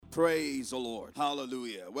Praise the Lord.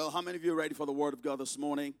 Hallelujah. Well, how many of you are ready for the word of God this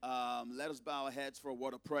morning? Let us bow our heads for a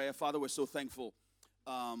word of prayer. Father, we're so thankful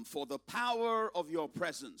for the power of your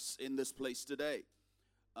presence in this place today.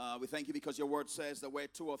 We thank you because your word says that where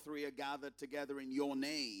two or three are gathered together in your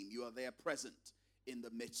name, you are there present in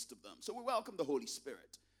the midst of them. So we welcome the Holy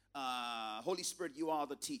Spirit. Holy Spirit, you are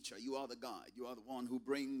the teacher. You are the guide. You are the one who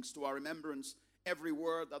brings to our remembrance every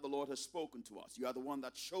word that the Lord has spoken to us. You are the one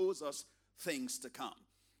that shows us things to come.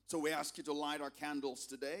 So we ask you to light our candles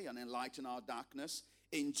today and enlighten our darkness.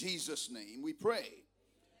 In Jesus' name we pray.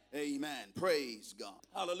 Amen. Praise God.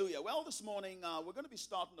 Hallelujah. Well, this morning we're going to be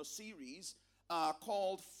starting a series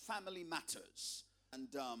called Family Matters. And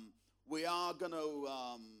we're going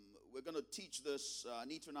to teach this.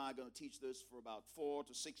 Anita and I are going to teach this for about 4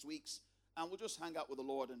 to 6 weeks. And we'll just hang out with the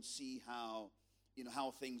Lord and see how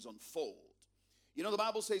things unfold. You know, the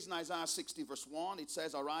Bible says in Isaiah 60 verse 1, it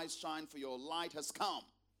says, "Arise, shine, for your light has come."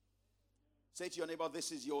 Say to your neighbor,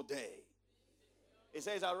 this is your day. It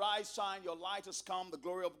says, "Arise, shine, your light has come. The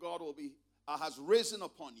glory of God has risen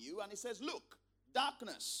upon you." And it says, "Look,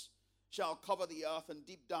 darkness shall cover the earth, and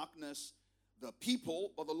deep darkness the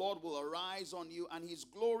people. But the Lord will arise on you, and his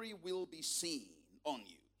glory will be seen on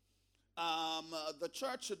you." The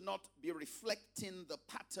church should not be reflecting the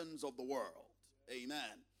patterns of the world.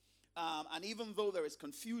 Amen. And even though there is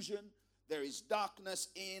confusion, there is darkness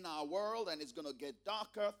in our world, and it's going to get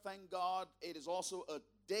darker. Thank God it is also a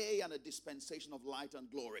day and a dispensation of light and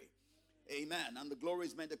glory. Amen. And the glory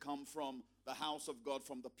is meant to come from the house of God,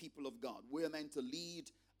 from the people of God. We're meant to lead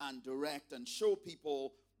and direct and show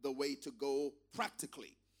people the way to go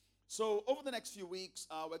practically. So over the next few weeks,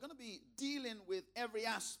 we're going to be dealing with every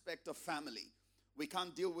aspect of family. We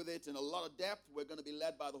can't deal with it in a lot of depth. We're going to be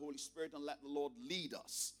led by the Holy Spirit and let the Lord lead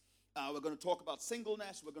us. We're going to talk about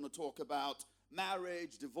singleness. We're going to talk about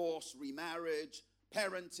marriage, divorce, remarriage,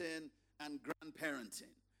 parenting, and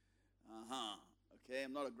grandparenting. Okay,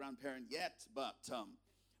 I'm not a grandparent yet, but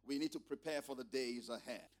we need to prepare for the days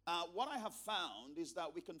ahead. What I have found is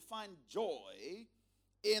that we can find joy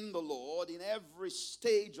in the Lord in every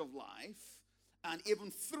stage of life and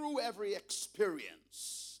even through every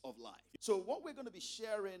experience of life. So what we're going to be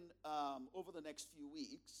sharing over the next few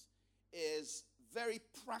weeks is very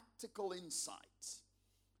practical insight.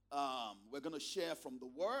 We're going to share from the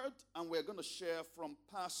Word, and we're going to share from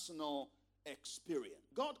personal experience.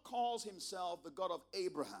 God calls himself the God of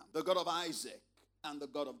Abraham, the God of Isaac, and the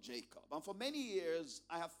God of Jacob. And for many years,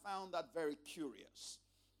 I have found that very curious.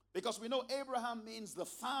 Because we know Abraham means the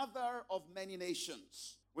father of many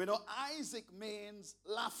nations. We know Isaac means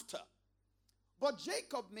laughter. But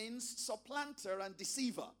Jacob means supplanter and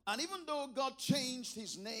deceiver. And even though God changed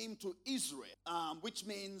his name to Israel, which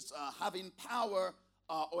means having power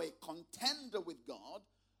or a contender with God,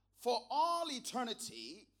 for all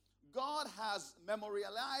eternity, God has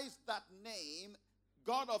memorialized that name,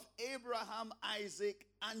 God of Abraham, Isaac,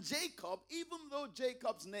 and Jacob, even though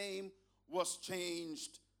Jacob's name was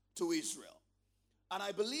changed to Israel. And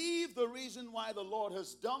I believe the reason why the Lord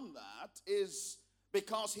has done that is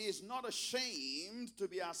because he is not ashamed to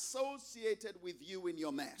be associated with you in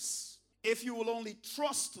your mess. If you will only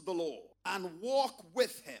trust the Lord and walk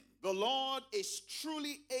with him, the Lord is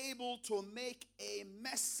truly able to make a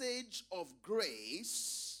message of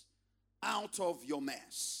grace out of your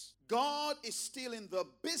mess. God is still in the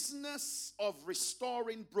business of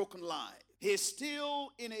restoring broken lives. He is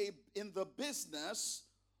still in the business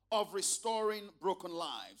of restoring broken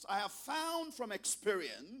lives. I have found from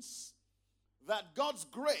experience that God's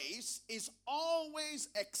grace is always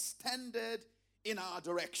extended in our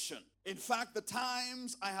direction. In fact, the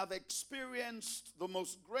times I have experienced the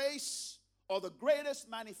most grace or the greatest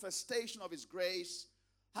manifestation of his grace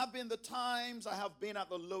have been the times I have been at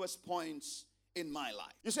the lowest points in my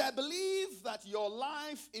life. You see, I believe that your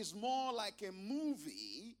life is more like a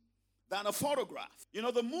movie than a photograph. You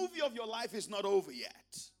know, the movie of your life is not over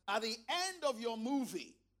yet. At the end of your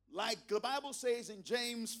movie, like the Bible says in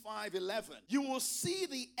James 5:11, you will see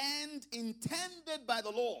the end intended by the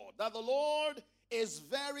Lord, that the Lord is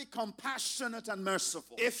very compassionate and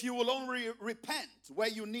merciful. If you will only repent where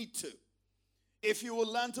you need to, if you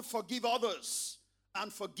will learn to forgive others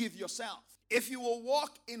and forgive yourself, if you will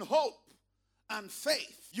walk in hope and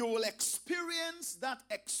faith, you will experience that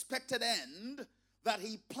expected end that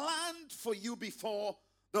he planned for you before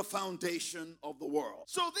the foundation of the world.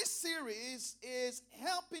 So this series is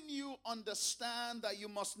helping you understand that you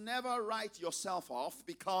must never write yourself off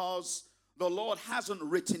because the Lord hasn't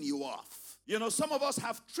written you off. You know, some of us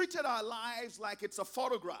have treated our lives like it's a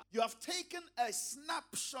photograph. You have taken a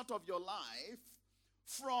snapshot of your life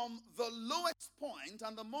from the lowest point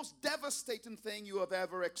and the most devastating thing you have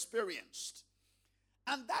ever experienced.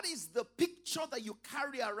 And that is the picture that you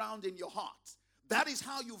carry around in your heart. That is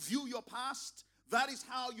how you view your past. That is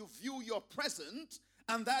how you view your present.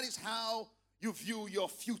 And that is how you view your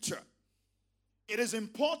future. It is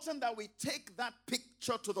important that we take that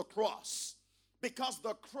picture to the cross, because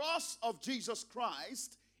the cross of Jesus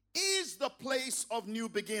Christ is the place of new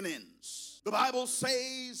beginnings. The Bible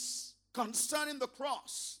says concerning the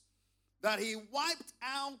cross that he wiped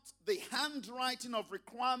out the handwriting of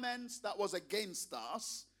requirements that was against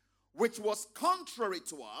us, which was contrary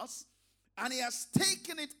to us, and he has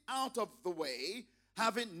taken it out of the way,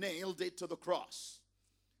 having nailed it to the cross.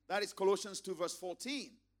 That is Colossians 2 verse 14.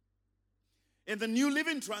 In the New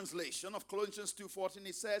Living Translation of Colossians 2:14,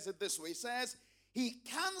 it says it this way. It says, he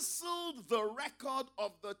canceled the record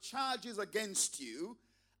of the charges against you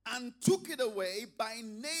and took it away by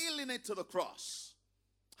nailing it to the cross.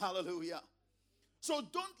 Hallelujah. So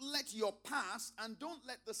don't let your past and don't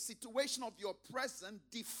let the situation of your present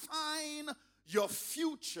define your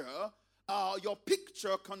future, your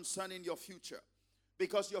picture concerning your future.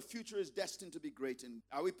 Because your future is destined to be great. And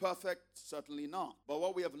are we perfect? Certainly not. But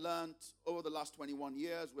what we have learned over the last 21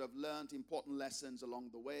 years, we have learned important lessons along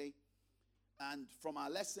the way. And from our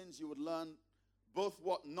lessons, you would learn both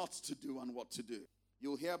what not to do and what to do.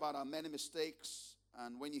 You'll hear about our many mistakes.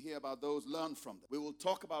 And when you hear about those, learn from them. We will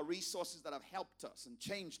talk about resources that have helped us and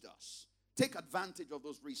changed us. Take advantage of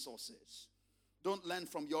those resources. Don't learn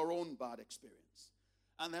from your own bad experience.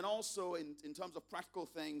 And then also in terms of practical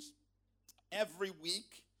things, every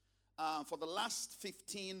week, for the last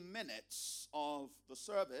 15 minutes of the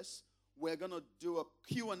service, we're going to do a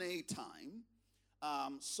Q&A time.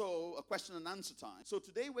 So a question and answer time. So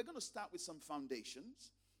today we're going to start with some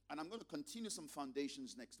foundations, and I'm going to continue some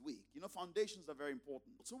foundations next week. You know, foundations are very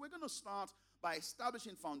important. So we're going to start by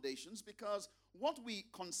establishing foundations, because what we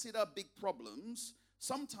consider big problems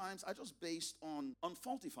sometimes are just based on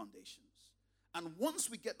faulty foundations. And once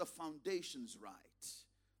we get the foundations right,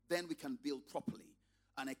 then we can build properly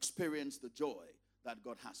and experience the joy that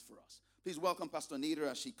God has for us. Please welcome Pastor Nita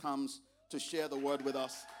as she comes to share the word with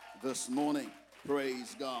us this morning.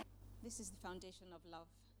 Praise God. This is the foundation of love.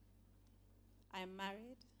 I am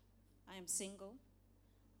married. I am single.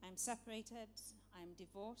 I am separated. I am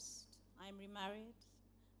divorced. I am remarried.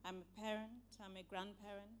 I'm a parent. I'm a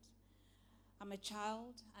grandparent. I'm a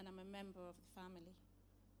child, and I'm a member of the family.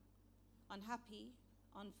 Unhappy,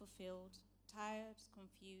 unfulfilled, tired,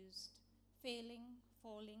 confused, failing,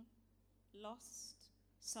 falling, lost,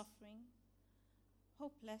 suffering,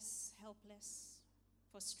 hopeless, helpless,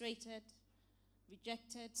 frustrated,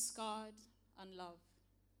 rejected, scarred, unloved.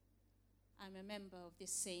 I'm a member of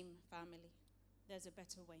this same family. There's a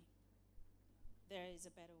better way. There is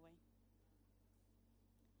a better way.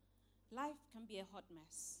 Life can be a hot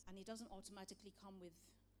mess, and it doesn't automatically come with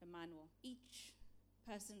a manual. Each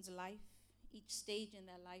person's life, each stage in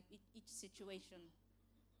their life, each situation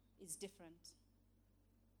is different.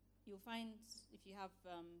 You'll find, if you have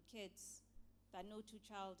kids, that no two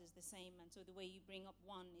child is the same, and so the way you bring up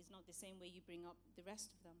one is not the same way you bring up the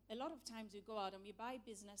rest of them. A lot of times we go out and we buy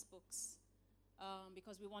business books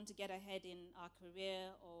because we want to get ahead in our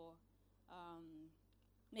career, or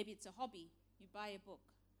maybe it's a hobby. You buy a book.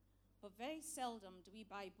 But very seldom do we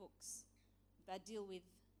buy books that deal with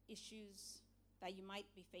issues that you might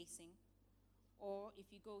be facing. Or if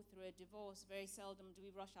you go through a divorce, very seldom do we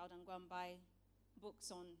rush out and go and buy books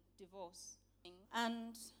on divorce.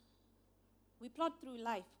 And we plod through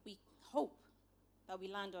life. We hope that we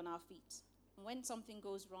land on our feet. And when something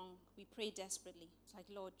goes wrong, we pray desperately. It's like,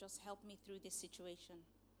 Lord, just help me through this situation.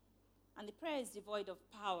 And the prayer is devoid of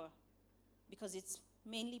power, because it's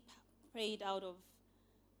mainly prayed out of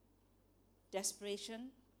desperation.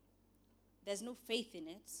 There's no faith in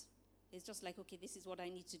it. It's just like, okay, this is what I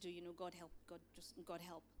need to do. God help. God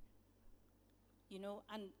help.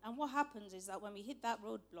 And what happens is that when we hit that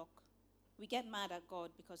roadblock, we get mad at God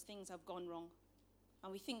because things have gone wrong.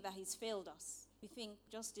 And we think that he's failed us. We think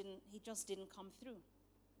he just didn't come through.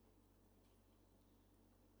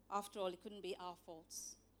 After all, it couldn't be our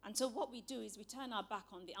faults. And so what we do is we turn our back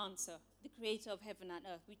on the answer, the creator of heaven and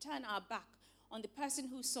earth. We turn our back on the person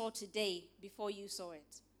who saw today before you saw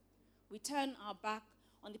it. We turn our back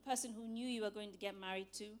on the person who knew you were going to get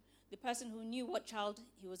married to, the person who knew what child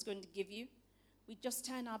he was going to give you. We just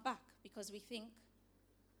turn our back because we think,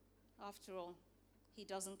 after all, he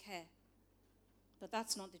doesn't care. But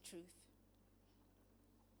that's not the truth.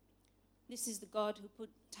 This is the God who put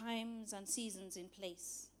times and seasons in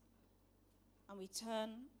place. And we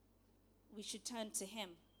should turn to him.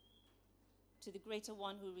 to the greater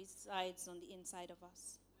one who resides on the inside of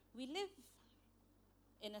us. We live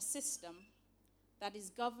in a system that is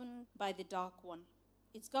governed by the dark one.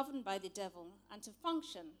 It's governed by the devil. And to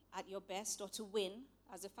function at your best or to win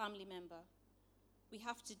as a family member, we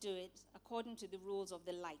have to do it according to the rules of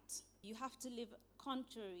the light. You have to live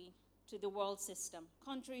contrary to the world system,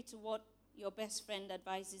 contrary to what your best friend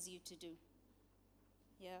advises you to do.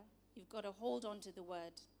 Yeah? You've got to hold on to the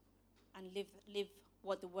word and live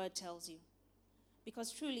what the word tells you.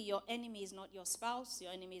 Because truly your enemy is not your spouse,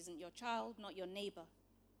 your enemy isn't your child, not your neighbor.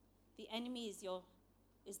 The enemy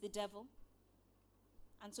is the devil.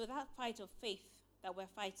 And so that fight of faith that we're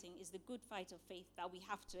fighting is the good fight of faith that we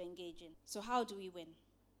have to engage in. So how do we win?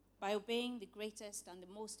 By obeying the greatest and the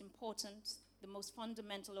most important, the most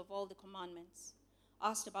fundamental of all the commandments,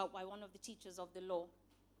 asked about by one of the teachers of the law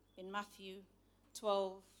in Matthew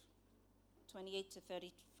 12:28 to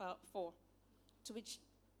 34, to which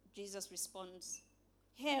Jesus responds,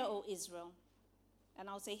 "Hear, O Israel," and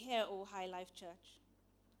I'll say, "Hear, O High Life Church.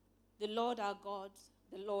 The Lord our God,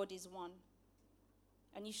 the Lord is one.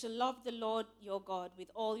 And you shall love the Lord your God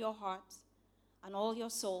with all your heart and all your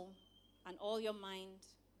soul and all your mind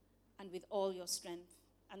and with all your strength."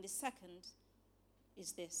 And the second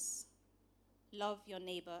is this: love your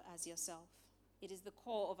neighbor as yourself. It is the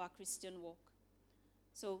core of our Christian walk.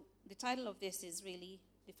 So the title of this is really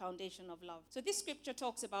the foundation of love. So this scripture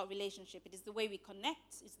talks about relationship. It is the way we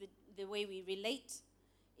connect. It's the way we relate.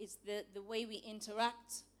 It's the way we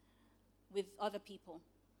interact with other people.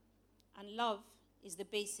 And love is the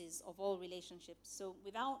basis of all relationships. So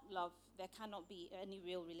without love, there cannot be any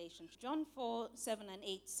real relationship. John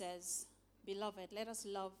 4:7-8 says, "Beloved, let us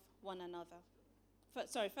love one another."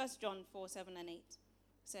 1 John 4:7-8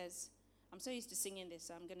 says, I'm so used to singing this,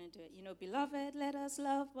 so I'm going to do it. "Beloved, let us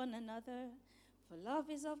love one another. For love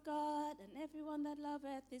is of God, and everyone that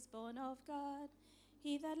loveth is born of God.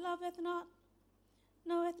 He that loveth not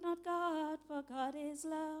knoweth not God, for God is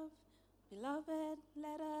love. Beloved,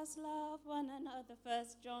 let us love one another."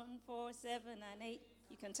 1 John 4:7-8.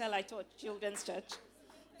 You can tell I taught children's church.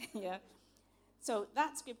 Yeah. So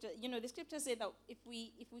that scripture, the scriptures say that if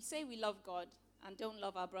we say we love God and don't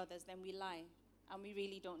love our brothers, then we lie, and we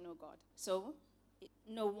really don't know God. So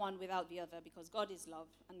no one without the other, because God is love,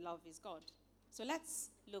 and love is God. So let's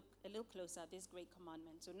look a little closer at this great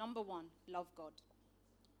commandment. So number one, love God.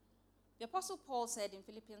 The Apostle Paul said in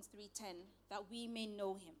Philippians 3:10 that we may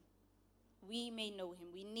know him. We may know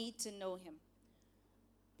him. We need to know him.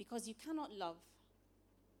 Because you cannot love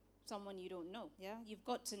someone you don't know. Yeah? You've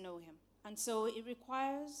got to know him. And so it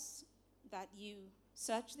requires that you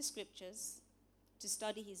search the scriptures to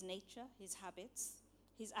study his nature, his habits,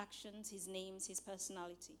 his actions, his names, his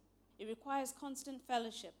personality. It requires constant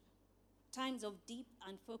fellowship, times of deep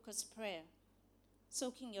and focused prayer,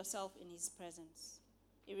 soaking yourself in his presence.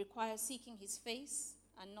 It requires seeking his face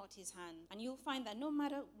and not his hand. And you'll find that no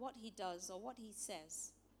matter what he does or what he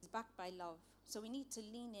says, he's backed by love. So we need to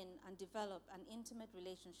lean in and develop an intimate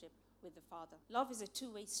relationship with the Father. Love is a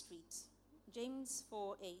two-way street. James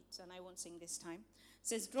 4:8, and I won't sing this time,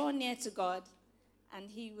 says, "Draw near to God,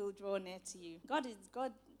 and he will draw near to you."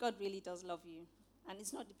 God really does love you. And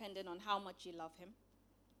it's not dependent on how much you love him.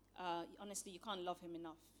 Honestly, you can't love him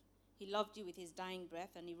enough. He loved you with his dying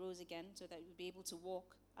breath, and he rose again so that you'll be able to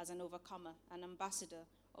walk as an overcomer, an ambassador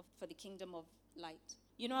for the kingdom of light.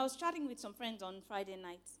 I was chatting with some friends on Friday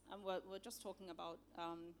night, and we're just talking about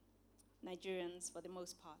Nigerians for the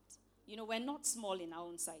most part. We're not small in our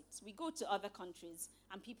own sight. We go to other countries,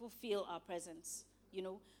 and people feel our presence.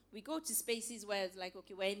 We go to spaces where it's like,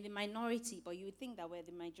 okay, we're in the minority, but you would think that we're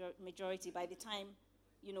the majority by the time,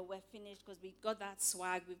 we're finished, because we've got that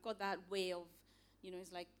swag, we've got that way of,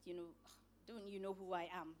 it's like, don't you know who I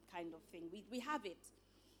am kind of thing. We have it.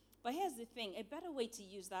 But here's the thing, a better way to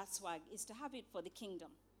use that swag is to have it for the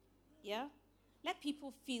kingdom. Yeah? Let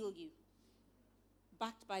people feel you,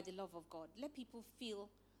 backed by the love of God. Let people feel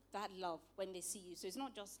that love when they see you. So it's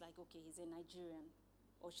not just like, okay, he's a Nigerian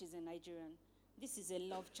or she's a Nigerian. This is a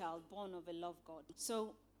love child, born of a love God.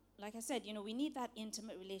 So, like I said, we need that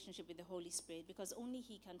intimate relationship with the Holy Spirit, because only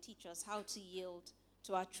he can teach us how to yield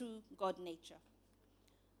to our true God nature.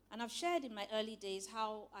 And I've shared in my early days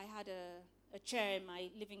how I had a chair in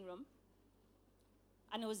my living room,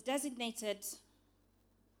 and it was designated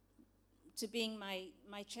to being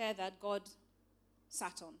my chair that God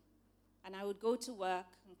sat on. And I would go to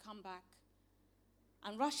work and come back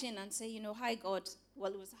and rush in and say, "Hi, God."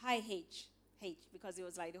 Well, it was "Hi, H," because it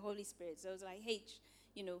was like the Holy Spirit. So it was like H,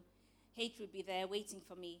 H would be there waiting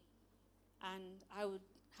for me. And I would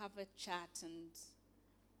have a chat, and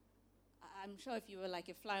I'm sure if you were like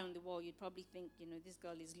a fly on the wall, you'd probably think, this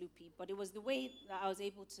girl is loopy. But it was the way that I was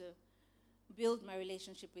able to build my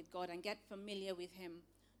relationship with God and get familiar with him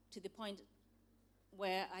to the point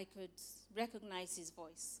where I could recognize his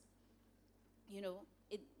voice.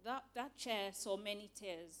 That chair saw many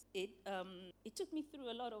tears. It took me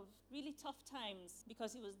through a lot of really tough times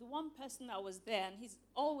because he was the one person that was there, and he's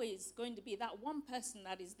always going to be that one person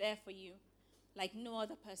that is there for you like no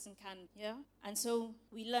other person can, yeah? And so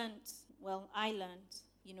I learned,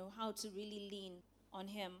 how to really lean on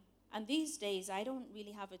him. And these days, I don't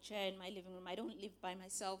really have a chair in my living room. I don't live by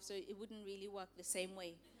myself, so it wouldn't really work the same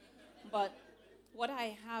way. But what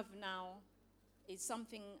I have now is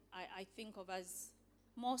something I think of as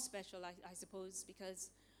more special, I suppose,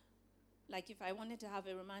 because like if I wanted to have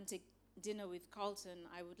a romantic dinner with Carlton,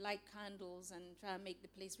 I would light candles and try and make the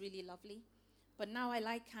place really lovely. But now I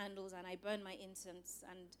light candles and I burn my incense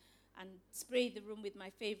and spray the room with my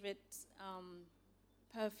favorite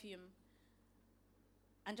perfume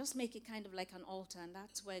and just make it kind of like an altar. And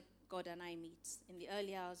that's where God and I meet in the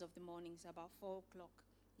early hours of the mornings, about 4 o'clock,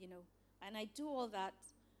 And I do all that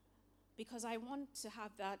because I want to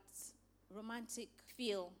have that romantic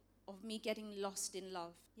feel of me getting lost in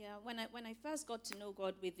love. Yeah, when I first got to know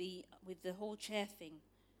God with the whole chair thing,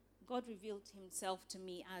 God revealed himself to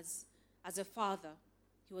me as a father.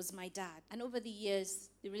 He was my dad. And over the years,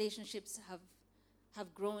 the relationships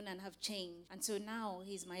have grown and have changed. And so now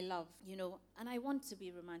he's my love, And I want to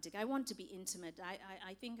be romantic. I want to be intimate.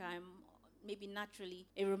 I think I'm maybe naturally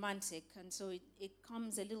a romantic. And so it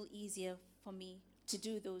comes a little easier for me to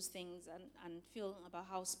do those things and feel about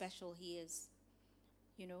how special he is.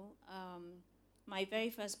 My very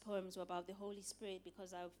first poems were about the Holy Spirit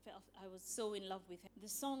because I felt I was so in love with him. The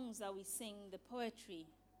songs that we sing, the poetry,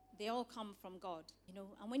 they all come from God,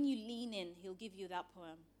 And when you lean in, he'll give you that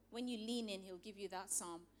poem. When you lean in, he'll give you that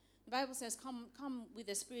psalm. The Bible says, come with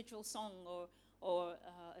a spiritual song or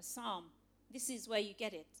a psalm. This is where you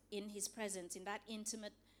get it, in his presence, in that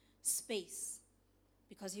intimate space,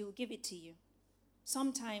 because he will give it to you.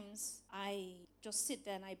 Sometimes I just sit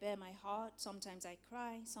there and I bare my heart. Sometimes I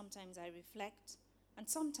cry. Sometimes I reflect. And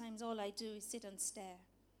sometimes all I do is sit and stare.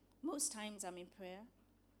 Most times I'm in prayer.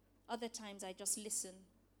 Other times I just listen.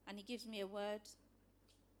 And he gives me a word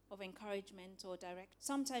of encouragement or direct.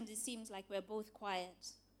 Sometimes it seems like we're both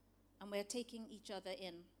quiet and we're taking each other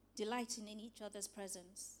in, delighting in each other's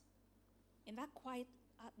presence. In that quiet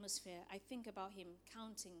atmosphere, I think about him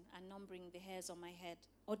counting and numbering the hairs on my head,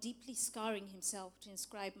 or deeply scarring himself to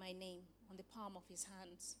inscribe my name on the palm of his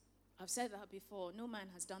hands. I've said that before. No man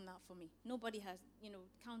has done that for me. Nobody has,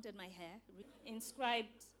 counted my hair,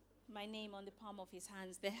 inscribed my name on the palm of his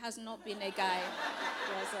hands. There has not been a guy.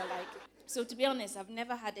 So to be honest, I've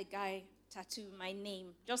never had a guy tattoo my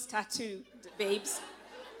name, just tattoo, babes,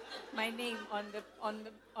 my name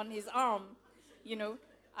on his arm,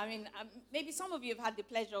 I mean, maybe some of you have had the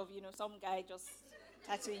pleasure of, some guy just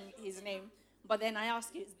tattooing his name. But then I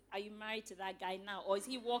ask you, are you married to that guy now? Or is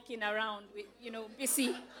he walking around with,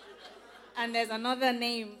 busy? And there's another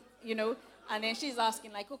name, and then she's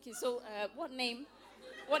asking, like, okay, so what name?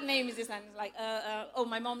 What name is this? And it's like,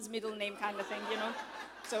 my mom's middle name kind of thing,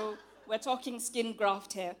 So we're talking skin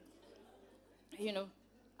graft here,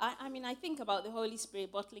 I think about the Holy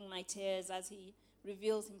Spirit bottling my tears as he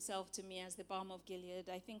reveals himself to me as the balm of Gilead.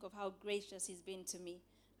 I think of how gracious he's been to me.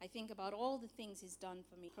 I think about all the things he's done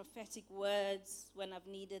for me. Prophetic words when I've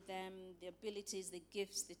needed them, the abilities, the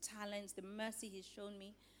gifts, the talents, the mercy he's shown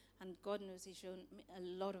me. And God knows he's shown me a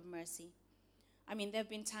lot of mercy. There have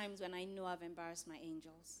been times when I know I've embarrassed my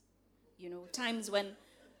angels. Times when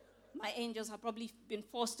my angels have probably been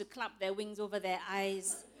forced to clap their wings over their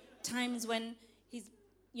eyes. Times when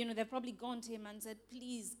they've probably gone to him and said,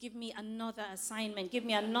 please give me another assignment. Give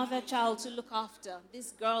me another child to look after.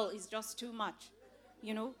 This girl is just too much.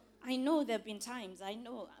 I know there have been times. I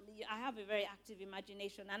know. I have a very active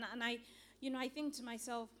imagination. And I think to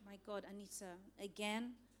myself, my God, Anita,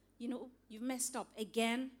 again, you've messed up.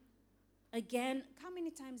 Again. How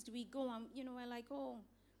many times do we go and, we're like, oh,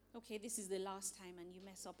 okay, this is the last time and you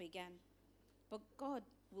mess up again. But God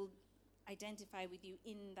will identify with you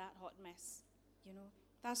in that hot mess,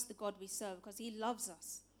 That's the God we serve because he loves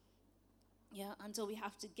us. Yeah, until we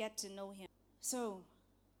have to get to know him. So,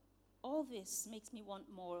 all this makes me want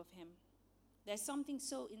more of him. There's something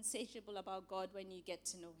so insatiable about God when you get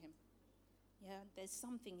to know him. Yeah, there's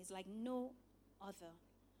something. It's like no other.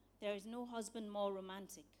 There is no husband more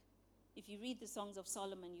romantic. If you read the Songs of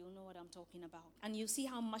Solomon, you'll know what I'm talking about. And you see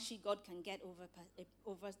how mushy God can get over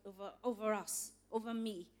us, over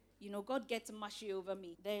me. God gets mushy over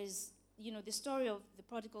me. There's, the story of the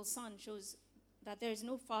prodigal son shows that there is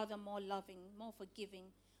no father more loving, more forgiving,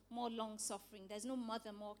 more long-suffering. There's no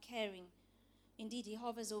mother more caring. Indeed, he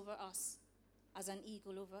hovers over us as an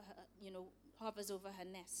eagle over her, hovers over her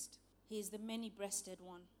nest. He is the many-breasted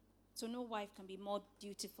one. So no wife can be more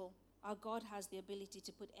dutiful. Our God has the ability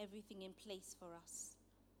to put everything in place for us.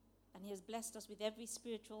 And he has blessed us with every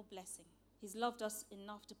spiritual blessing. He's loved us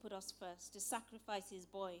enough to put us first, to sacrifice his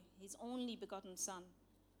boy, his only begotten son,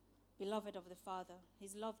 beloved of the Father.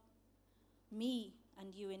 He's loved me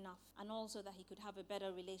and you enough, and also that he could have a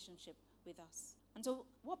better relationship with us. And so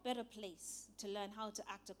what better place to learn how to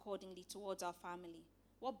act accordingly towards our family?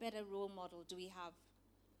 What better role model do we have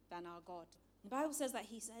than our God? The Bible says that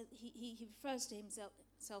he refers to himself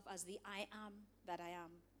as the I am that I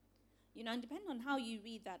am. And depending on how you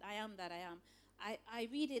read that I am that I am, I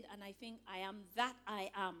read it and I think I am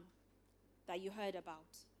that you heard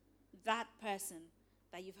about. That person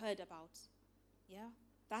that you've heard about. Yeah?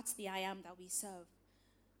 That's the I am that we serve.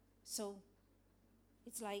 So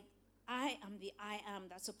it's like, I am the I am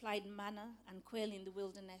that supplied manna and quail in the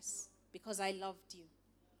wilderness because I loved you.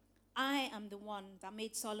 I am the one that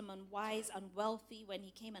made Solomon wise and wealthy when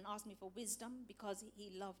he came and asked me for wisdom because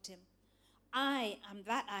he loved him. I am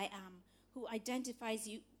that I am who identifies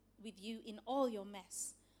with you in all your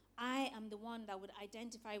mess. I am the one that would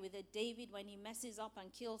identify with a David when he messes up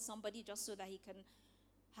and kills somebody just so that he can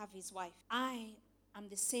have his wife. I am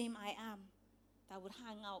the same I am that would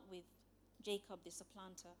hang out with Jacob the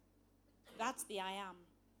supplanter. That's the I am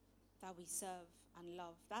that we serve and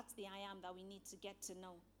love. That's the I am that we need to get to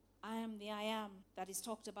know. I am the I am that is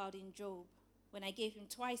talked about in Job when I gave him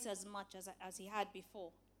twice as much as he had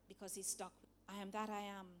before because he's stuck. I am that I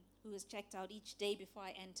am who has checked out each day before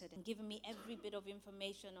I entered and given me every bit of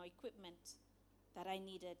information or equipment that I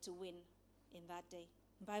needed to win in that day.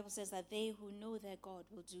 The Bible says that they who know their God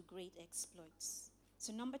will do great exploits.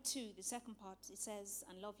 So number 2, the second part, it says,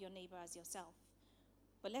 and love your neighbor as yourself.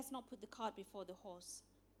 But let's not put the cart before the horse.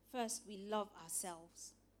 First, we love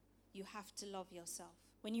ourselves. You have to love yourself.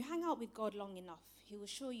 When you hang out with God long enough, he will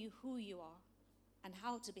show you who you are and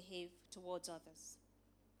how to behave towards others.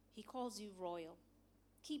 He calls you royal.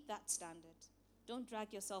 Keep that standard. Don't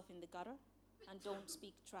drag yourself in the gutter and don't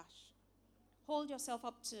speak trash. Hold yourself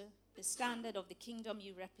up to the standard of the kingdom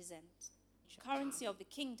you represent. The currency of the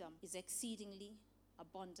kingdom is exceedingly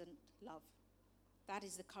abundant love. That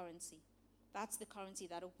is the currency. That's the currency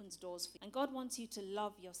that opens doors for you. And God wants you to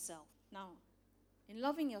love yourself. Now, in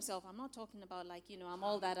loving yourself, I'm not talking about I'm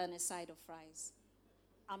all that and a side of fries.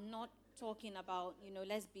 I'm not talking about,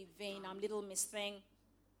 let's be vain, I'm little Miss Thing.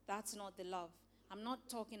 That's not the love. I'm not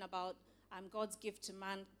talking about I'm God's gift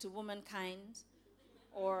to womankind,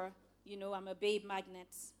 or, I'm a babe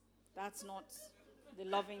magnet. That's not the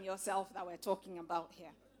loving yourself that we're talking about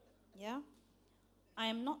here. Yeah? I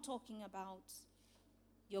am not talking about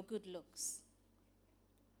your good looks.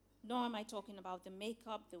 Nor am I talking about the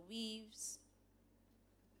makeup, the weaves,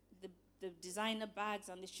 the designer bags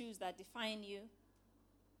and the shoes that define you,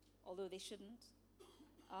 although they shouldn't.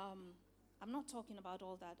 I'm not talking about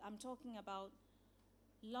all that. I'm talking about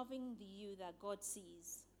loving the you that God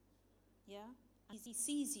sees. Yeah? He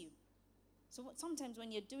sees you. So sometimes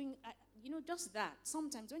when you're doing, just that,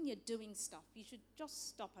 sometimes when you're doing stuff, you should just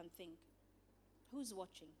stop and think, who's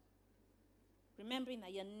watching? Remembering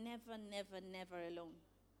that you're never, never, never alone.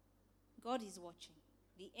 God is watching.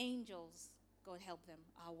 The angels, God help them,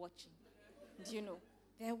 are watching.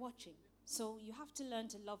 They're watching. So you have to learn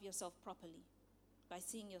to love yourself properly by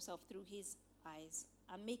seeing yourself through his eyes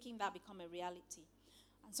and making that become a reality.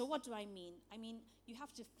 And so what do I mean? I mean, you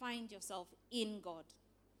have to find yourself in God.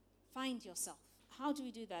 Find yourself. How do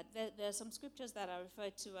we do that? There are some scriptures that are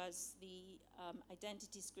referred to as the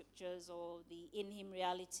identity scriptures, or the in him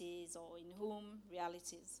realities, or in whom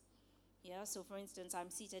realities. Yeah, so for instance,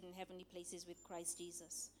 I'm seated in heavenly places with Christ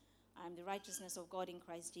Jesus. I'm the righteousness of God in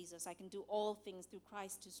Christ Jesus. I can do all things through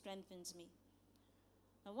Christ who strengthens me.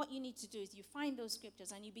 Now what you need to do is you find those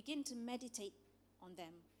scriptures and you begin to meditate on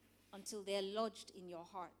them until they're lodged in your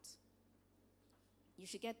heart. You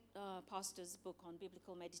should get Pastor's book on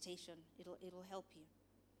biblical meditation. It'll help you.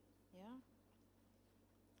 Yeah?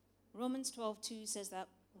 Romans 12:2 says that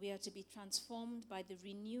we are to be transformed by the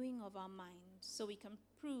renewing of our mind so we can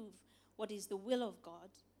prove what is the will of God,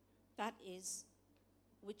 that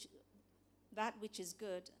which is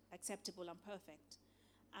good, acceptable, and perfect.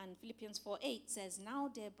 And Philippians 4:8 says, now,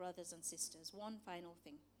 dear brothers and sisters, one final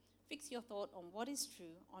thing. Fix your thought on what is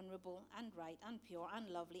true, honorable, and right, and pure, and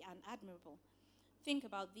lovely, and admirable. Think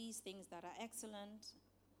about these things that are excellent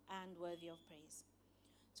and worthy of praise.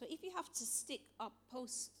 So if you have to stick up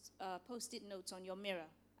post-it notes on your mirror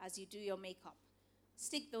as you do your makeup,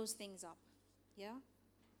 stick those things up. Yeah?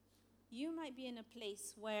 You might be in a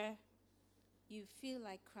place where you feel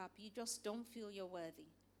like crap. You just don't feel you're worthy.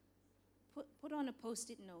 Put on a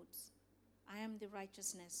post-it note, I am the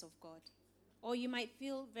righteousness of God. Or you might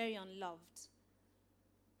feel very unloved.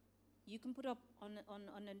 You can put up on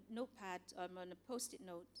a notepad, on a post-it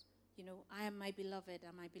note, I am my beloved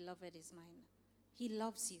and my beloved is mine. He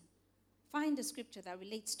loves you. Find a scripture that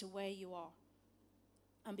relates to where you are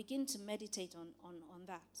and begin to meditate on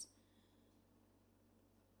that.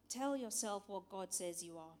 Tell yourself what God says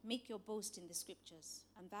you are. Make your boast in the scriptures,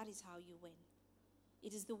 and that is how you win.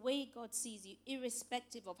 It is the way God sees you,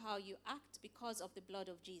 irrespective of how you act, because of the blood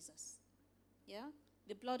of Jesus. Yeah?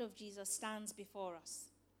 The blood of Jesus stands before us.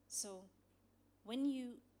 So when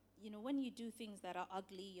you do things that are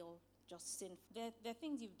ugly or just sinful, there are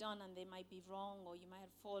things you've done and they might be wrong, or you might have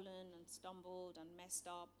fallen and stumbled and messed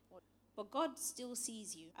up. But God still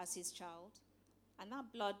sees you as his child, and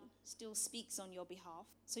that blood still speaks on your behalf.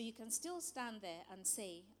 So you can still stand there and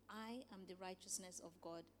say, I am the righteousness of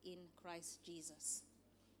God in Christ Jesus.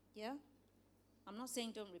 Yeah? I'm not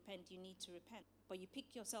saying don't repent, you need to repent. But you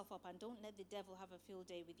pick yourself up and don't let the devil have a field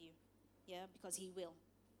day with you. Yeah? Because he will.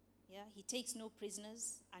 Yeah? He takes no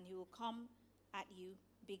prisoners, and he will come at you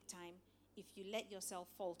big time if you let yourself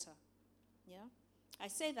falter. Yeah? I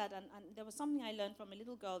say that, and there was something I learned from a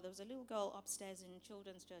little girl. There was a little girl upstairs in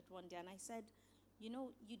children's church one day, and I said,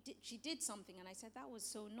 she did something, and I said, that was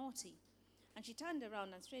so naughty. And she turned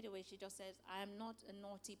around, and straight away she just says, I am not a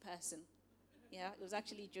naughty person. Yeah, it was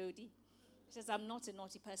actually Jody. She says, I'm not a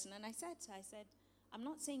naughty person. And I said, I'm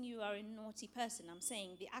not saying you are a naughty person. I'm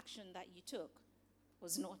saying the action that you took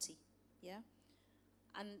was naughty. Yeah?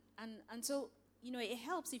 And so, it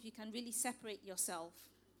helps if you can really separate yourself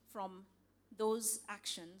from those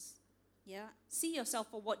actions. Yeah? See yourself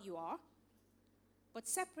for what you are, but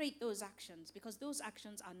separate those actions, because those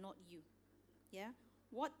actions are not you. Yeah?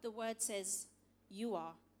 What the word says you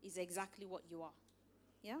are is exactly what you are.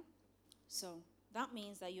 Yeah? So that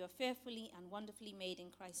means that you are fearfully and wonderfully made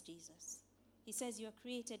in Christ Jesus. He says you are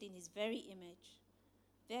created in his very image.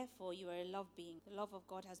 Therefore, you are a loved being. The love of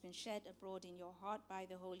God has been shed abroad in your heart by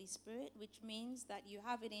the Holy Spirit, which means that you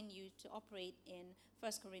have it in you to operate in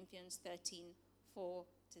 1 Corinthians 13, 4-7.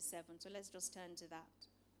 So let's just turn to that.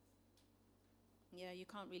 Yeah, you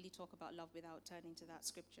can't really talk about love without turning to that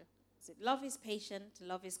scripture. Love is patient,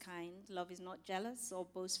 love is kind, love is not jealous or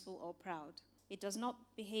boastful or proud. It does not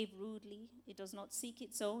behave rudely, it does not seek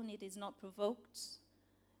its own, it is not provoked,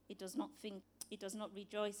 it does not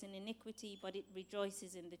rejoice in iniquity, but it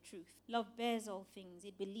rejoices in the truth. Love bears all things,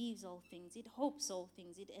 it believes all things, it hopes all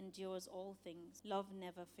things, it endures all things. Love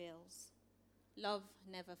never fails. Love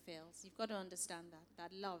never fails. You've got to understand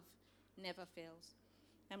that love never fails.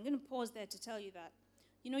 I'm going to pause there to tell you that,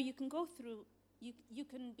 you can go through, you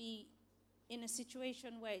can be in a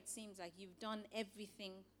situation where it seems like you've done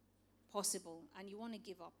everything possible and you want to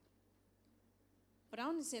give up. But I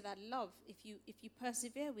want to say that love, if you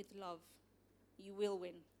persevere with love, you will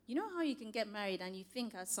win. You know how you can get married and you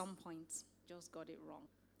think at some point, just got it wrong.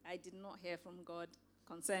 I did not hear from God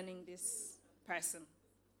concerning this person.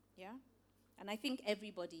 Yeah? And I think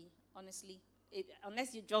everybody, honestly,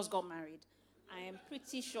 unless you just got married, I am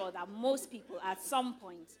pretty sure that most people at some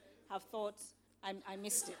point have thought, I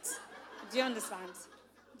missed it. Do you understand?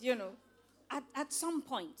 Do you know? At some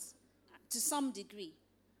point, to some degree.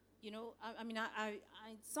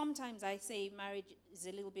 I sometimes I say marriage is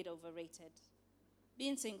a little bit overrated.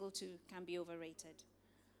 Being single too can be overrated.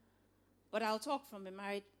 But I'll talk from a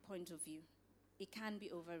married point of view. It can be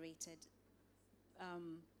overrated.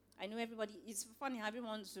 I know everybody, it's funny how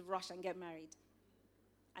everyone wants to rush and get married.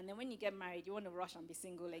 And then when you get married, you want to rush and be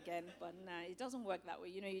single again. But no, it doesn't work that way.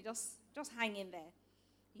 You just hang in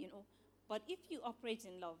there. But if you operate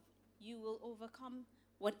in love, you will overcome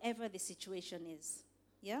whatever the situation is.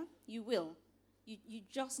 Yeah? You will. You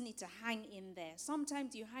just need to hang in there.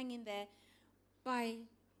 Sometimes you hang in there by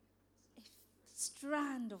a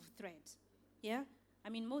strand of thread. Yeah?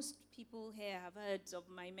 Most people here have heard of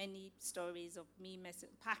my many stories of me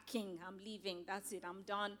packing. I'm leaving. That's it. I'm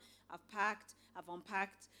done. I've packed. I've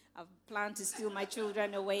unpacked. I've planned to steal my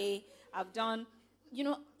children away. I've done.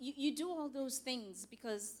 You do all those things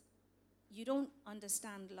because you don't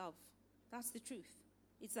understand love. That's the truth.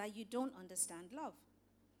 It's that you don't understand love.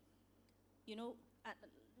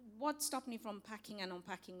 What stopped me from packing and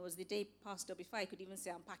unpacking was the day pastor, before I could even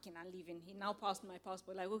say I'm packing and leaving, he now passed my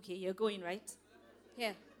passport, like, okay, you're going, right?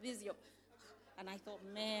 Here, this is your... And I thought,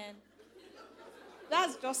 man,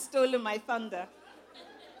 that's just stolen my thunder.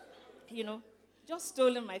 Just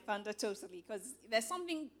stolen my thunder totally, because there's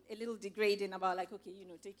something a little degrading about, like, okay,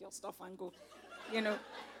 take your stuff and go,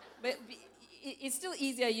 But, it's still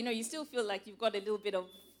easier, you still feel like you've got a little bit of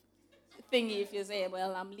thingy if you say,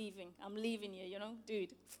 well, I'm leaving you,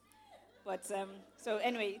 dude. But, so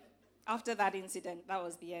anyway, after that incident, that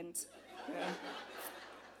was the end. Yeah.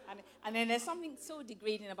 And then there's something so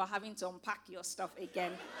degrading about having to unpack your stuff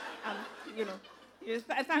again.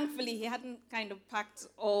 Thankfully, he hadn't kind of packed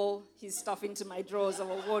all his stuff into my drawers of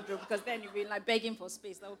a wardrobe, because then you'd be like begging for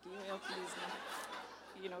space. Like, okay,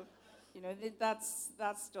 please,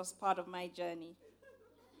 that's just part of my journey.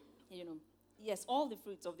 Yes, all the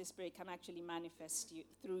fruits of the Spirit can actually manifest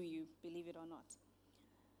through you, believe it or not.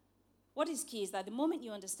 What is key is that the moment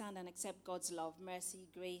you understand and accept God's love, mercy,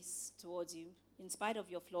 grace towards you, in spite of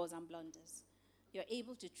your flaws and blunders, you're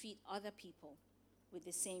able to treat other people with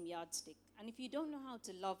the same yardstick. And if you don't know how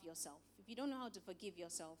to love yourself, if you don't know how to forgive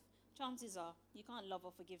yourself, chances are you can't love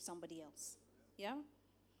or forgive somebody else. Yeah?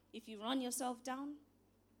 If you run yourself down,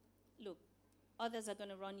 look, others are going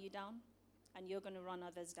to run you down, and you're going to run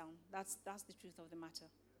others down. That's the truth of the matter.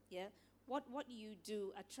 Yeah? What you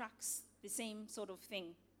do attracts the same sort of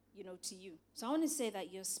thing, to you. So I want to say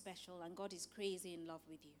that you're special, and God is crazy in love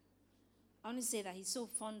with you. I want to say that he's so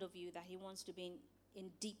fond of you that he wants to be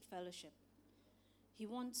in deep fellowship. He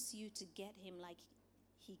wants you to get him like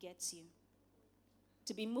he gets you.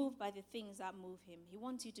 To be moved by the things that move him. He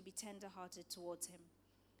wants you to be tender-hearted towards him.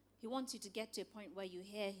 He wants you to get to a point where you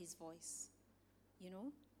hear his voice,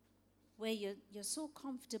 where you're so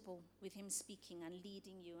comfortable with him speaking and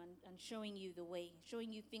leading you and showing you the way,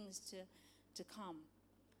 showing you things to come.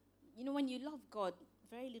 When you love God,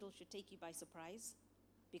 very little should take you by surprise,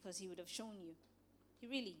 because he would have shown you.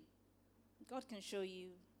 God can show you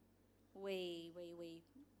way, way, way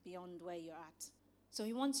beyond where you're at. So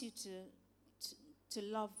he wants you to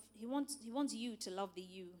love, he wants you to love the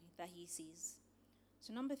you that he sees.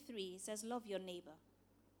 So number 3, it says, love your neighbor.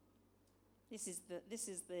 This is the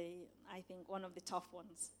I think, one of the tough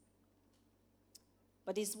ones.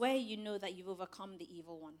 But it's where you know that you've overcome the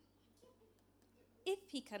evil one. If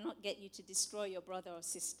he cannot get you to destroy your brother or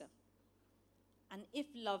sister, and if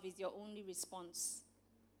love is your only response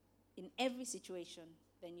in every situation,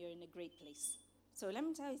 then you're in a great place. So let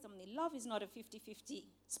me tell you something. Love is not a 50-50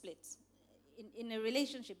 split. In a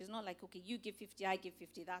relationship, it's not like, okay, you give 50, I give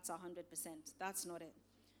 50, that's 100%. That's not it.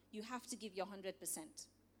 You have to give your 100%.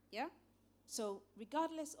 Yeah? So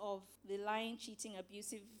regardless of the lying, cheating,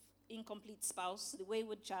 abusive, incomplete spouse, the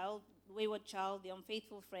wayward child, the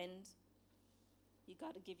unfaithful friend, you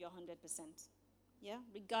got to give your 100%. Yeah?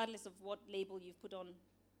 Regardless of what label you've put on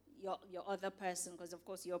your other person, because of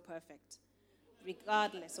course you're perfect.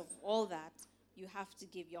 Regardless of all that, you have to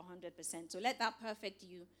give your 100%. So let that perfect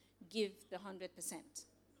you give the 100%.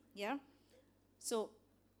 Yeah? So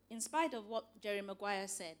in spite of what Jerry Maguire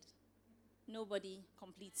said, nobody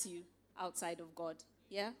completes you outside of God.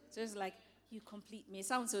 Yeah? So it's like, you complete me. It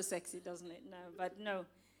sounds so sexy, doesn't it? No, but no.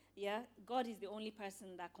 Yeah? God is the only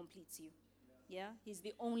person that completes you. Yeah? He's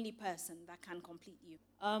the only person that can complete you.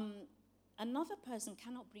 Another person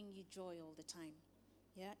cannot bring you joy all the time.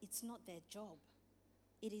 Yeah? It's not their job.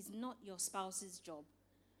 It is not your spouse's job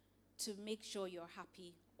to make sure you're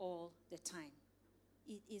happy all the time.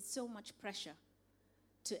 It is so much pressure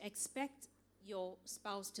to expect your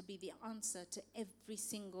spouse to be the answer to every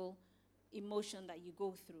single emotion that you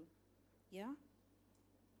go through. Yeah?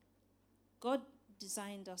 God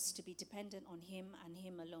designed us to be dependent on him and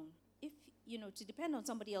him alone. If, to depend on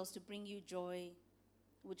somebody else to bring you joy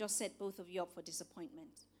will just set both of you up for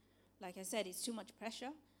disappointment. Like I said, it's too much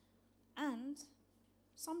pressure. And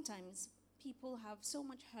sometimes people have so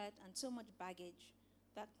much hurt and so much baggage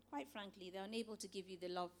that, quite frankly, they're unable to give you the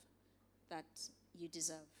love that you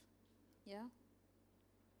deserve. Yeah?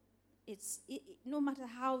 No matter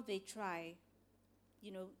how they try,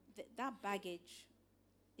 that baggage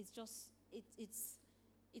is just, it's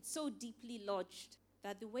so deeply lodged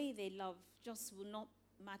that the way they love just will not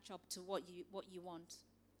match up to what you want.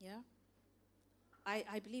 Yeah?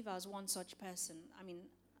 I believe I was one such person. I mean,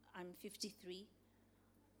 I'm 53.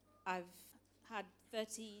 I've had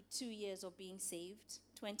 32 years of being saved,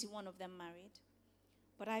 21 of them married.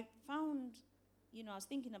 But I found, I was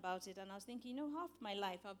thinking about it, and I was thinking, half my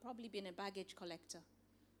life I've probably been a baggage collector.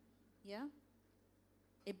 Yeah?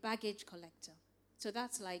 A baggage collector. So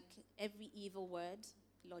that's like every evil word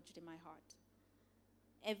lodged in my heart.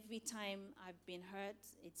 Every time I've been hurt,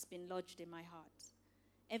 it's been lodged in my heart.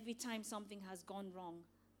 Every time something has gone wrong,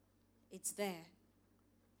 it's there.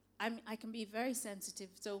 I can be very sensitive,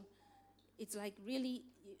 so it's like really,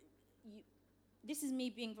 this is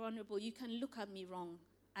me being vulnerable. You can look at me wrong,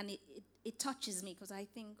 and it touches me, because I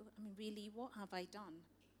think, really, what have I done?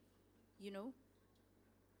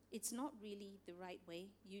 it's not really the right way.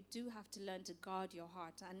 You do have to learn to guard your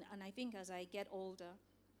heart. And I think as I get older,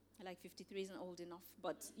 like 53 isn't old enough,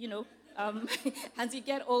 but, as you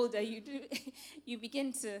get older, you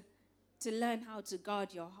begin to learn how to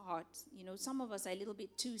guard your heart. Some of us are a little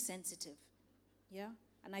bit too sensitive, yeah?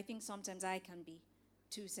 And I think sometimes I can be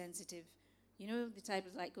too sensitive. The type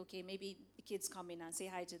is like, okay, maybe the kids come in and say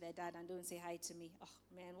hi to their dad and don't say hi to me. Oh,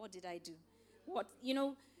 man, what did I do?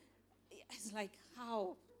 It's like,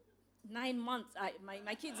 how? 9 months,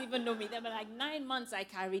 my kids even know me. They were like, 9 months I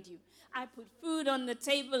carried you. I put food on the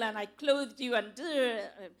table and I clothed you and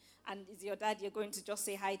is your dad, you're going to just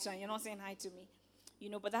say hi to, and you're not saying hi to me.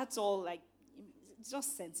 But that's all like, it's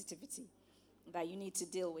just sensitivity that you need to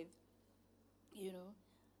deal with,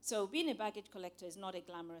 So being a baggage collector is not a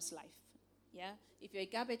glamorous life, yeah? If you're a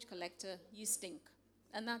garbage collector, you stink.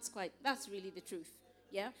 And that's really the truth,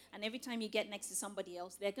 yeah? And every time you get next to somebody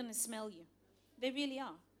else, they're going to smell you. They really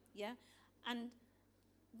are, yeah? And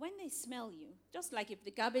when they smell you, just like if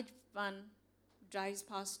the garbage van drives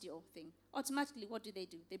past your thing, automatically what do?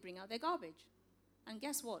 They bring out their garbage. And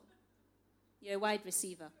guess what? You're a wide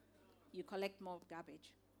receiver. You collect more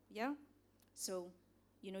garbage, yeah? So,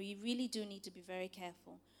 you really do need to be very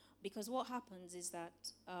careful, because what happens is that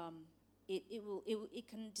it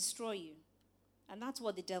can destroy you. And that's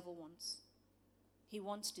what the devil wants. He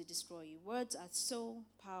wants to destroy you. Words are so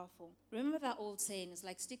powerful. Remember that old saying, it's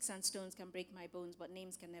like sticks and stones can break my bones, but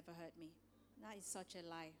names can never hurt me. That is such a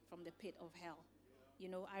lie from the pit of hell.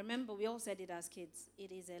 I remember we all said it as kids.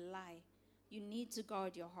 It is a lie. You need to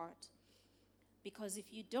guard your heart. Because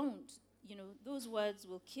if you don't, those words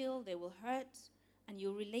will kill, they will hurt, and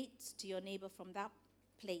you'll relate to your neighbor from that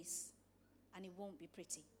place, and it won't be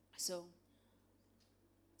pretty. So,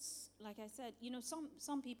 like I said,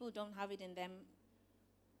 some people don't have it in them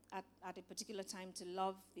at a particular time to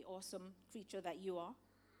love the awesome creature that you are.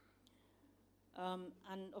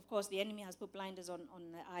 And, of course, the enemy has put blinders on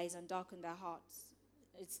their eyes and darkened their hearts.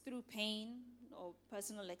 It's through pain or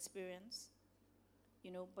personal experience,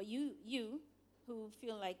 But you who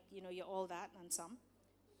feel like, you're all that and some,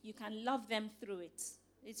 you can love them through it.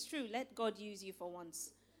 It's true. Let God use you for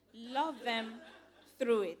once. Love them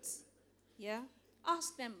through it, yeah?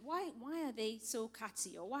 Ask them, why are they so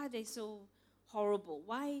catty, or why are they so horrible?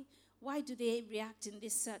 Why do they react in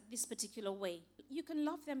this particular way? You can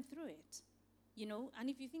love them through it, And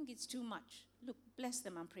if you think it's too much, look, bless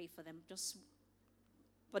them and pray for them.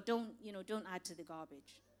 But don't add to the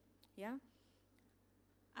garbage, yeah.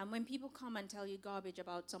 And when people come and tell you garbage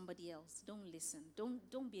about somebody else, don't listen.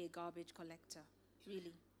 Don't be a garbage collector,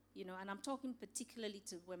 really, And I'm talking particularly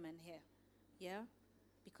to women here, yeah,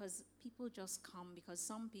 because people just come because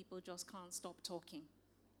some people just can't stop talking.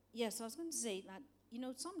 Yes, I was going to say that,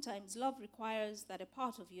 sometimes love requires that a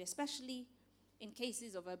part of you, especially in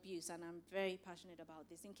cases of abuse, and I'm very passionate about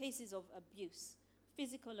this, in cases of abuse,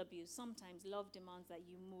 physical abuse, sometimes love demands that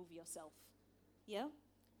you move yourself, yeah?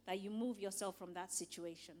 That you move yourself from that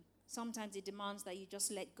situation. Sometimes it demands that you just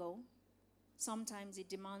let go. Sometimes it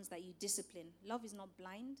demands that you discipline. Love is not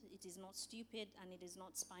blind, it is not stupid, and it is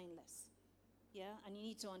not spineless, yeah? And you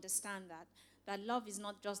need to understand that love is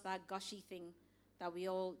not just that gushy thing that we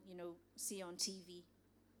all, see on TV.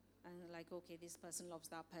 And like, okay, this person loves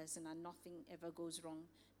that person and nothing ever goes wrong.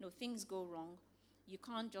 No, things go wrong. You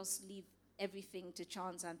can't just leave everything to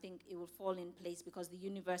chance and think it will fall in place because the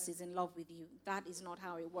universe is in love with you. That is not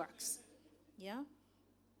how it works. Yeah?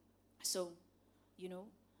 So, you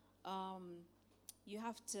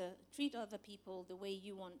have to treat other people the way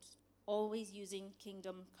you want, always using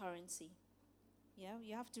kingdom currency. Yeah?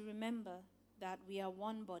 You have to remember that we are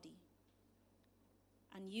one body.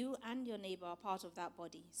 And you and your neighbor are part of that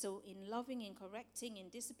body. So in loving, in correcting, in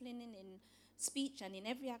disciplining, in speech, and in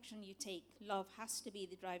every action you take, love has to be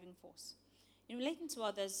the driving force. In relating to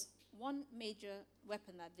others, one major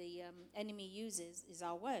weapon that the enemy uses is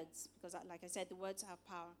our words. Because, like I said, the words have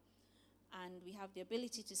power. And we have the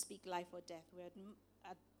ability to speak life or death. We're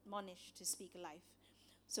admonished to speak life.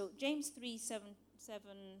 So James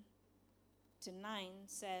 3:7-9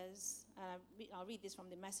 says, I'll read this from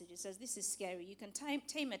the Message. It says, this is scary. You can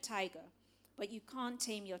tame a tiger, but you can't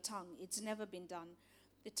tame your tongue. It's never been done.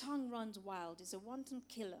 The tongue runs wild. It's a wanton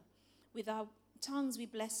killer. With our tongues we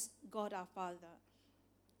bless God our Father.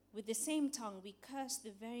 With the same tongue we curse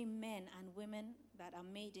the very men and women that are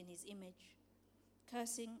made in his image.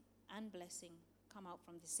 Cursing and blessing come out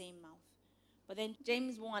from the same mouth. But then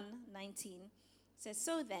James 1:19 says,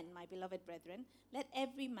 so then, my beloved brethren, let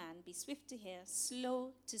every man be swift to hear,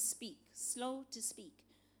 slow to speak,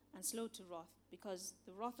 and slow to wrath, because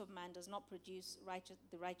the wrath of man does not produce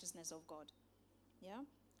the righteousness of God. Yeah?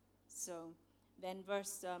 So Then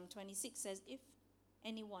verse 26 says, if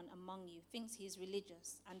anyone among you thinks he is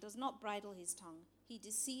religious and does not bridle his tongue, he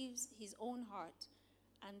deceives his own heart,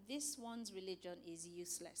 and this one's religion is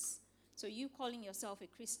useless. So you calling yourself a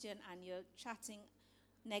Christian and you're chatting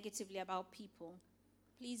negatively about people,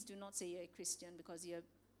 please do not say you're a Christian because you're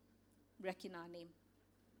wrecking our name.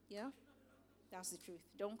 Yeah? That's the truth.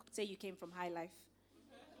 Don't say you came from High Life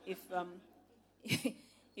if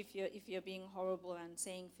if you're being horrible and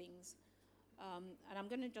saying things. And I'm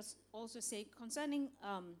going to just also say concerning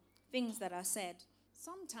things that are said,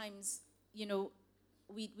 sometimes,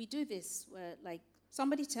 we do this where, like,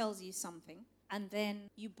 somebody tells you something and then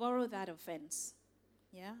you borrow that offense.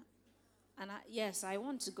 Yeah? And yes, I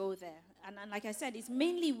want to go there. And like I said, it's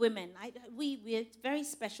mainly women. We're very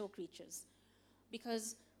special creatures.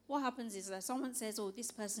 Because what happens is that someone says, oh,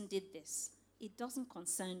 this person did this. It doesn't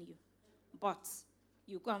concern you. But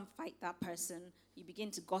you go and fight that person. You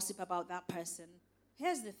begin to gossip about that person.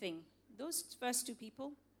 Here's the thing. Those first two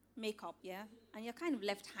people make up, yeah? And you're kind of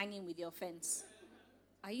left hanging with your offense.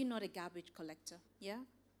 Are you not a garbage collector? Yeah?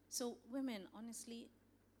 So women, honestly,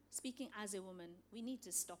 speaking as a woman, we need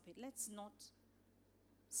to stop it. Let's not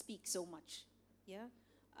speak so much. Yeah?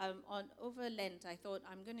 Over Lent, I thought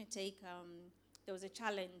I'm going to take, there was a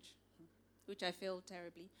challenge, which I failed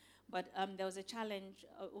terribly, but there was a challenge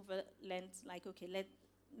over Lent, like, okay,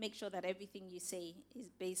 make sure that everything you say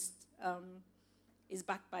is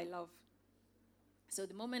backed by love. So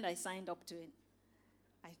the moment I signed up to it,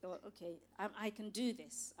 I thought, okay, I can do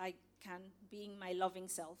this. I can, being my loving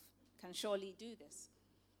self, can surely do this.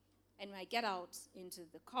 And I get out into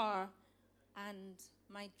the car, and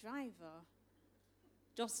my driver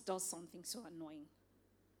just does something so annoying.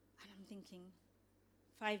 And I'm thinking,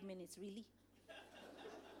 5 minutes, really?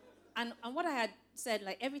 And what I had said,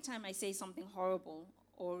 like, every time I say something horrible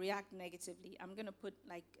or react negatively, I'm going to put,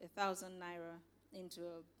 like, 1,000 naira into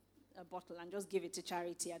a bottle and just give it to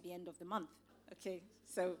charity at the end of the month. Okay,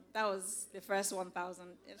 so that was the first 1,000.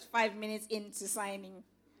 It's 5 minutes into signing,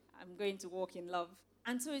 I'm going to walk in love.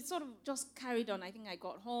 And so it sort of just carried on. I think I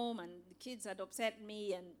got home and the kids had upset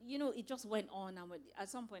me, and it just went on. And at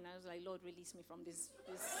some point I was like, Lord, release me from this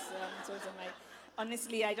sort of like,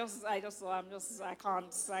 honestly, I just thought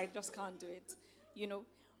I just can't do it,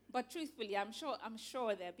 But truthfully, I'm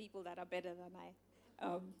sure there are people that are better than I,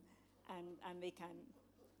 and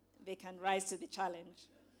they can rise to the challenge,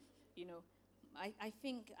 I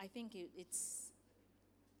think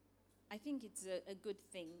it's a good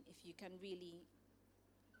thing if you can really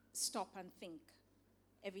stop and think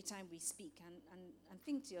every time we speak and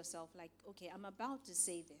think to yourself, like, okay, I'm about to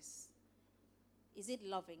say this. Is it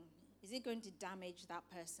loving? Is it going to damage that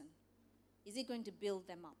person? Is it going to build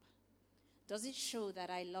them up? Does it show that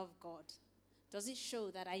I love God? Does it show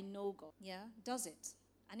that I know God? Yeah? Does it?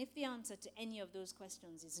 And if the answer to any of those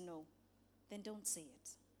questions is no, then don't say it.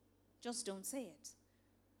 Just don't say it.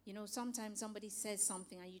 Sometimes somebody says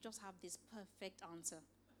something and you just have this perfect answer.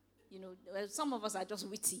 Some of us are just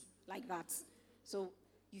witty like that. So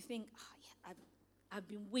you think, I've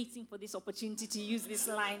been waiting for this opportunity to use this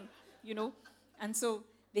line, And so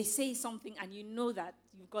they say something and you know that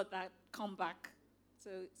you've got that comeback. So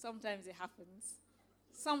sometimes it happens.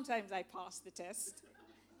 Sometimes I pass the test.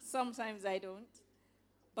 Sometimes I don't.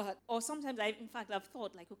 Or sometimes I've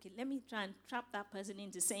thought, like, okay, let me try and trap that person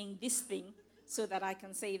into saying this thing so that I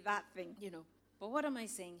can say that thing, But what am I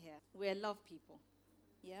saying here? We're love people,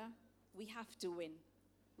 yeah? We have to win.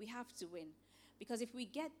 We have to win. Because if we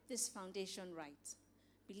get this foundation right,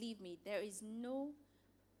 believe me, there is no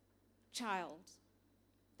child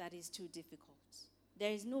that is too difficult.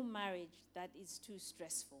 There is no marriage that is too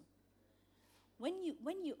stressful. When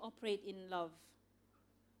you operate in love,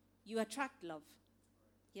 you attract love.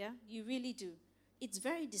 Yeah, you really do. It's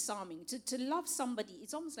very disarming. To love somebody,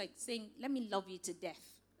 it's almost like saying, let me love you to death,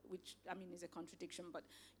 which, is a contradiction. But,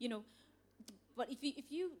 but if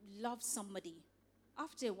you love somebody,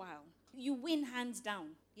 after a while, you win hands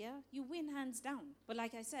down. Yeah, you win hands down. But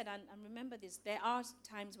like I said, and remember this, there are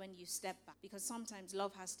times when you step back, because sometimes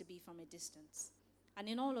love has to be from a distance. And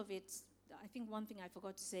in all of it, I think one thing I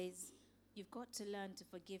forgot to say is you've got to learn to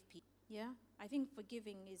forgive people. Yeah, I think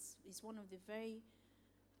forgiving is one of the very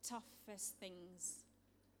toughest things,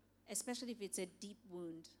 especially if it's a deep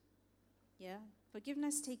wound. Yeah,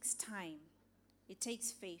 forgiveness takes time. It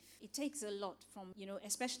takes faith. It takes a lot from,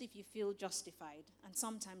 especially if you feel justified. And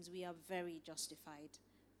sometimes we are very justified,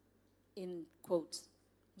 in quotes.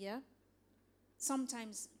 Yeah?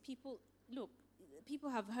 Sometimes people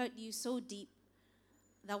have hurt you so deep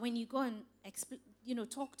that when you go and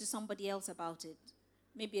talk to somebody else about it,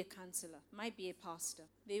 maybe a counselor, might be a pastor.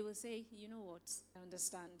 They will say, you know what, I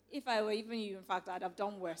understand. If I were even you, in fact, I'd have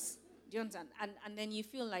done worse. Do you understand? And then you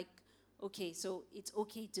feel like, okay, so it's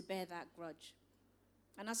okay to bear that grudge.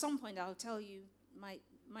 And at some point, I'll tell you,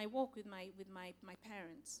 my walk with my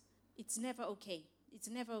parents, it's never okay. It's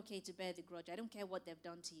never okay to bear the grudge. I don't care what they've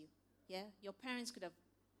done to you. Yeah? Your parents could have,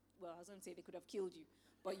 well, I was going to say they could have killed you,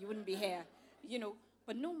 but you wouldn't be here.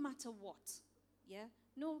 But no matter what, yeah?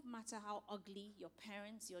 No matter how ugly your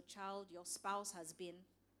parents, your child, your spouse has been,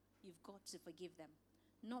 you've got to forgive them.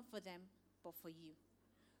 Not for them, but for you.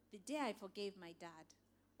 The day I forgave my dad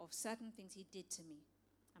of certain things he did to me,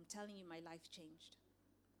 I'm telling you, my life changed.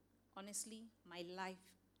 Honestly, my life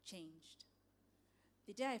changed.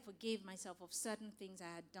 The day I forgave myself of certain things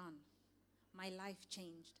I had done, my life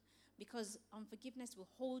changed. Because unforgiveness will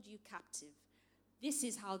hold you captive. This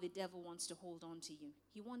is how the devil wants to hold on to you.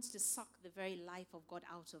 He wants to suck the very life of God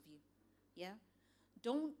out of you. Yeah?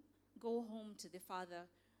 Don't go home to the Father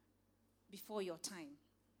before your time.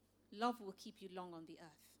 Love will keep you long on the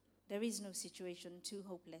earth. There is no situation too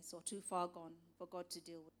hopeless or too far gone for God to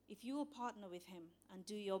deal with. If you will partner with him and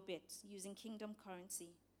do your bit using kingdom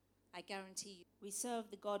currency, I guarantee you, we serve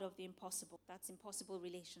the God of the impossible. That's impossible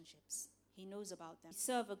relationships. He knows about them. We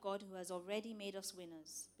serve a God who has already made us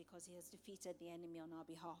winners because he has defeated the enemy on our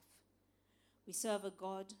behalf. We serve a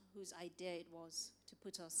God whose idea it was to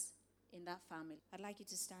put us in that family. I'd like you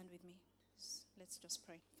to stand with me. Let's just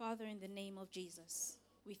pray. Father, in the name of Jesus,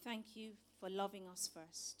 we thank you for loving us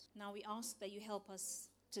first. Now we ask that you help us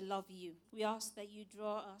to love you. We ask that you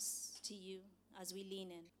draw us to you as we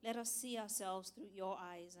lean in. Let us see ourselves through your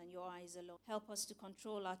eyes and your eyes alone. Help us to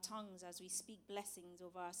control our tongues as we speak blessings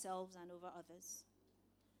over ourselves and over others.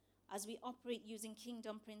 As we operate using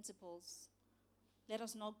kingdom principles, let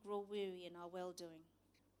us not grow weary in our well-doing.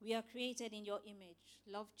 We are created in your image,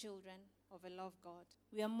 loved children of a loved God.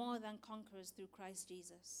 We are more than conquerors through Christ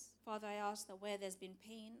Jesus. Father, I ask that where there's been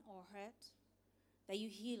pain or hurt, that you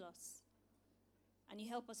heal us and you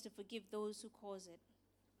help us to forgive those who cause it,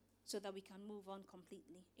 so that we can move on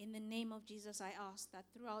completely. In the name of Jesus, I ask that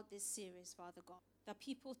throughout this series, Father God, that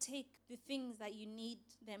people take the things that you need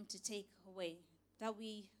them to take away, that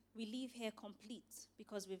we leave here complete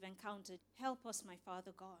because we've encountered. Help us, my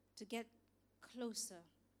Father God, to get closer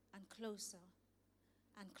and closer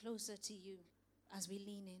and closer to you as we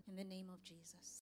lean in the name of Jesus.